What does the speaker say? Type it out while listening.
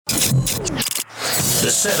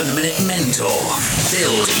The 7 Minute Mentor.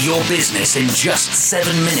 Build your business in just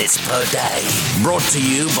 7 minutes per day. Brought to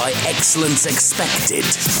you by Excellence Expected,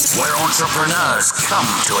 where entrepreneurs come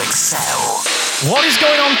to excel. What is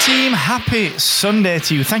going on, team? Happy Sunday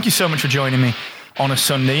to you. Thank you so much for joining me on a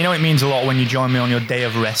Sunday. You know, it means a lot when you join me on your day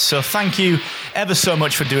of rest. So thank you ever so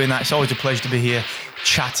much for doing that. It's always a pleasure to be here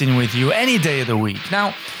chatting with you any day of the week.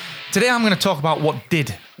 Now, today I'm going to talk about what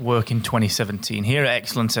did work in 2017 here at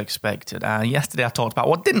Excellence Expected. Yesterday I talked about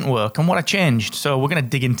what didn't work and what I changed. So we're going to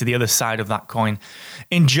dig into the other side of that coin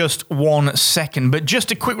in just 1 second. But just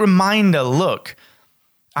a quick reminder, look,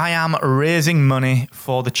 I am raising money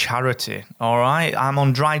for the charity, all right? I'm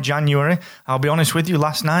on dry January. I'll be honest with you,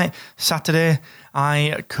 last night, Saturday,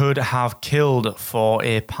 I could have killed for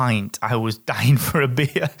a pint. I was dying for a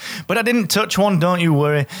beer, but I didn't touch one, don't you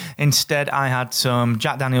worry. Instead, I had some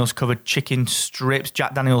Jack Daniel's covered chicken strips,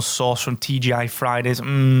 Jack Daniel's sauce from TGI Fridays.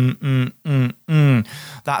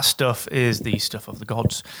 That stuff is the stuff of the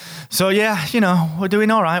gods. So yeah, you know, we're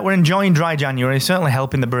doing all right. We're enjoying dry January, certainly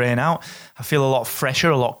helping the brain out. I feel a lot fresher,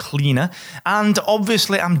 a lot cleaner. And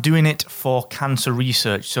obviously, I'm doing it for cancer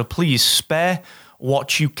research. So please spare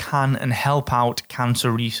what you can and help out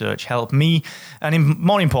cancer research. Help me, and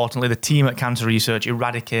more importantly, the team at Cancer Research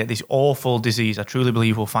eradicate this awful disease. I truly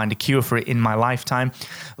believe we'll find a cure for it in my lifetime.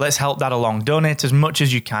 Let's help that along. Donate as much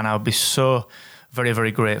as you can. I would be so very,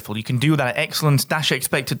 very grateful. You can do that at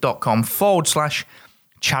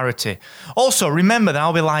excellence-expected.com/charity. Also, remember that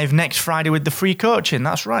I'll be live next Friday with the free coaching.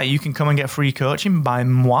 That's right. You can come and get free coaching by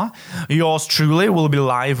moi. Yours truly will be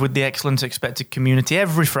live with the Excellence Expected community.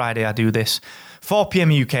 Every Friday I do this. 4 p.m.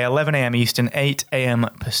 UK, 11 a.m. Eastern, 8 a.m.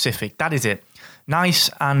 Pacific. That is it. Nice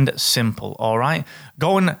and simple, all right?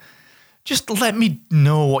 Go and just let me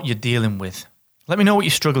know what you're dealing with. Let me know what you're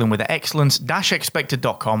struggling with at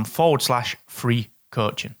excellence-expected.com/free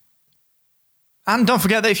coaching. And don't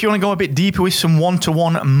forget that if you want to go a bit deeper with some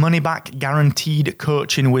one-to-one money-back guaranteed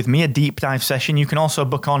coaching with me, a deep dive session, you can also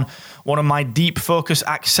book on one of my deep focus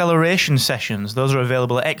acceleration sessions. Those are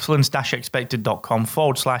available at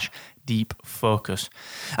excellence-expected.com/deep focus.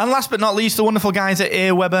 And last but not least, the wonderful guys at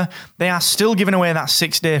Aweber, they are still giving away that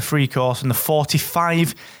 6-day free course and the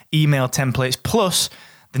 45 email templates, plus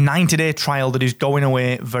the 90-day trial that is going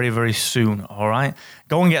away very, very soon, all right?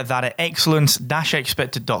 Go and get that at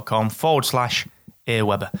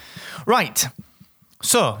excellence-expected.com/Aweber. Right,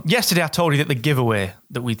 so yesterday I told you that the giveaway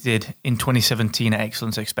that we did in 2017 at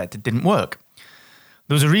Excellence Expected didn't work.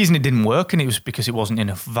 There was a reason it didn't work, and it was because it wasn't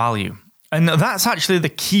enough value. And that's actually the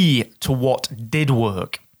key to what did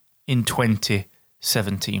work in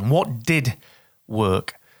 2017. What did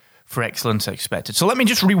work for Excellence Expected? So let me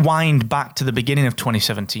just rewind back to the beginning of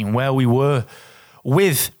 2017, where we were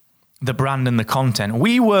with the brand and the content.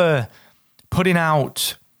 We were putting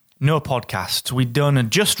out no podcasts. We'd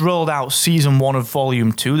just rolled out season 1 of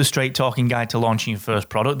volume 2, the Straight Talking Guide to Launching Your First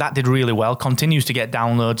Product. That did really well, continues to get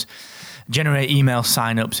downloads, generate email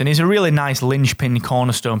signups, and is a really nice linchpin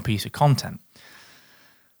cornerstone piece of content.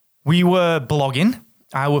 We were blogging.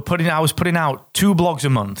 I was putting out 2 blogs a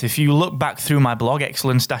month. If you look back through my blog,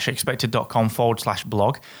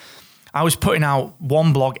 excellence-expected.com/blog, I was putting out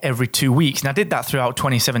 1 blog every 2 weeks, and I did that throughout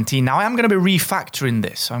 2017. Now, I am going to be refactoring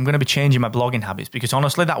this. I'm going to be changing my blogging habits because,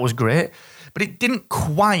 honestly, that was great, but it didn't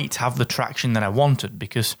quite have the traction that I wanted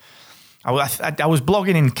because I was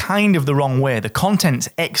blogging in kind of the wrong way. The content's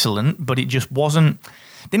excellent, but it just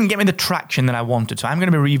didn't get me the traction that I wanted. So I'm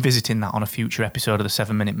going to be revisiting that on a future episode of the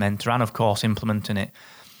 7 Minute Mentor and, of course, implementing it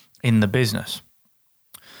in the business.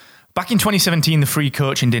 Back in 2017, the free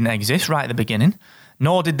coaching didn't exist right at the beginning,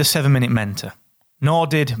 nor did the 7 Minute Mentor, nor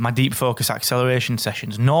did my deep focus acceleration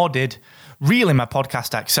sessions, nor did really my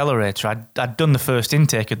podcast accelerator. I'd done the first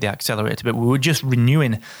intake of the accelerator, but we were just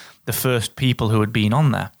renewing the first people who had been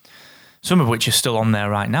on there, some of which are still on there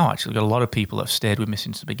right now. Actually, we've got a lot of people that have stayed with me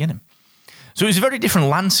since the beginning. So it was a very different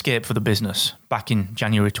landscape for the business back in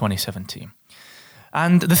January 2017.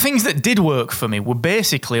 And the things that did work for me were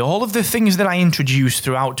basically all of the things that I introduced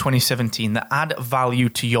throughout 2017 that add value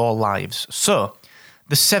to your lives. So,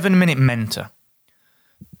 the 7 Minute Mentor.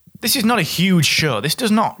 This is not a huge show. This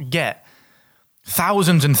does not get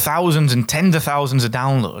thousands and thousands and tens of thousands of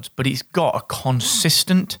downloads, but it's got a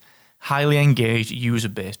consistent, highly engaged user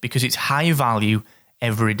base because it's high value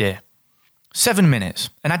every day. 7 minutes.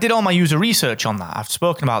 And I did all my user research on that. I've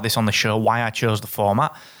spoken about this on the show, why I chose the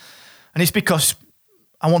format. And it's because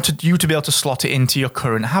I wanted you to be able to slot it into your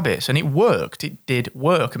current habits. And it worked. It did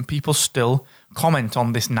work. And people still comment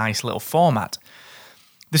on this nice little format.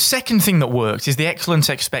 The second thing that works is the Excellence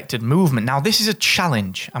Expected movement. Now, this is a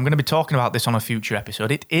challenge. I'm going to be talking about this on a future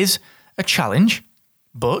episode. It is a challenge,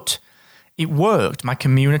 But it worked. My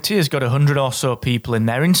community has got 100 or so people in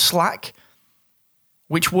there in Slack,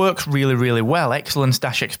 which works really, really well.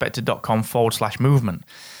 Excellence-expected.com/movement.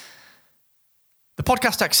 The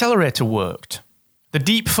podcast accelerator worked. The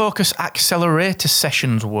deep focus accelerator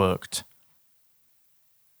sessions worked.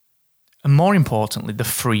 And more importantly, the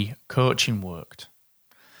free coaching worked.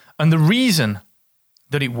 And the reason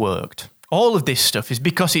that it worked, all of this stuff, is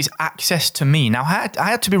because it's access to me. Now, I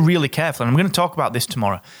had to be really careful, and I'm going to talk about this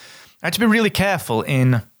tomorrow. I had to be really careful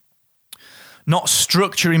in not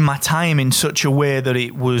structuring my time in such a way that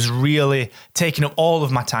it was really taking up all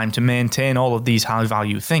of my time to maintain all of these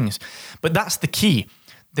high-value things. But that's the key.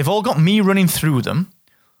 They've all got me running through them.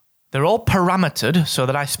 They're all parametered so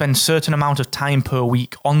that I spend a certain amount of time per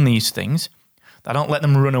week on these things. I don't let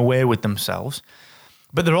them run away with themselves.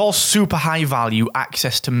 But they're all super high value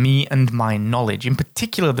access to me and my knowledge. In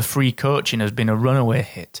particular, the free coaching has been a runaway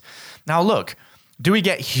hit. Now, look, do we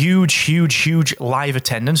get huge live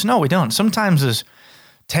attendance? No, we don't. Sometimes there's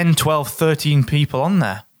 10, 12, 13 people on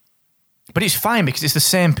there. But it's fine because it's the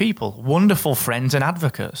same people, wonderful friends and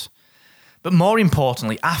advocates. But more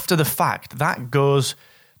importantly, after the fact, that goes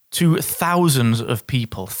to thousands of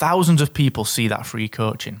people. Thousands of people see that free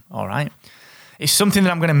coaching, all right? It's something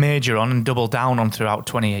that I'm going to major on and double down on throughout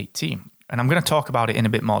 2018. And I'm going to talk about it in a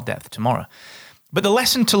bit more depth tomorrow. But the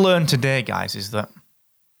lesson to learn today, guys, is that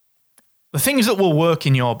the things that will work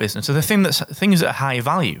in your business are the things that are high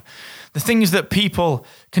value. The things that people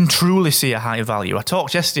can truly see are high value. I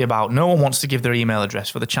talked yesterday about no one wants to give their email address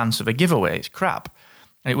for the chance of a giveaway. It's crap.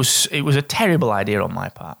 And it was a terrible idea on my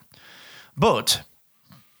part. But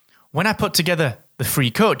when I put together the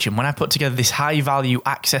free coaching, when I put together this high-value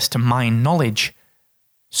access to my knowledge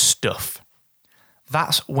stuff,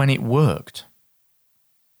 that's when it worked.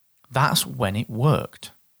 That's when it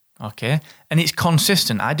worked, okay? And it's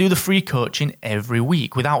consistent. I do the free coaching every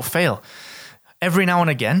week without fail. Every now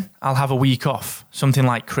and again, I'll have a week off, something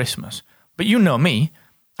like Christmas. But you know me,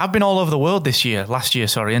 I've been all over the world last year,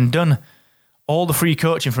 and done all the free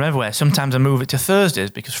coaching from everywhere. Sometimes I move it to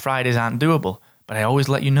Thursdays because Fridays aren't doable. But I always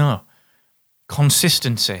let you know.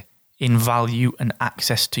 Consistency in value and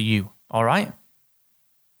access to you. All right?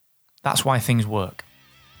 That's why things work.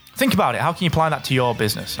 Think about it. How can you apply that to your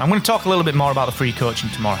business? I'm going to talk a little bit more about the free coaching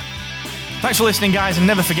tomorrow. Thanks for listening, guys. And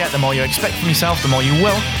never forget, the more you expect from yourself, the more you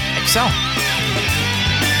will excel.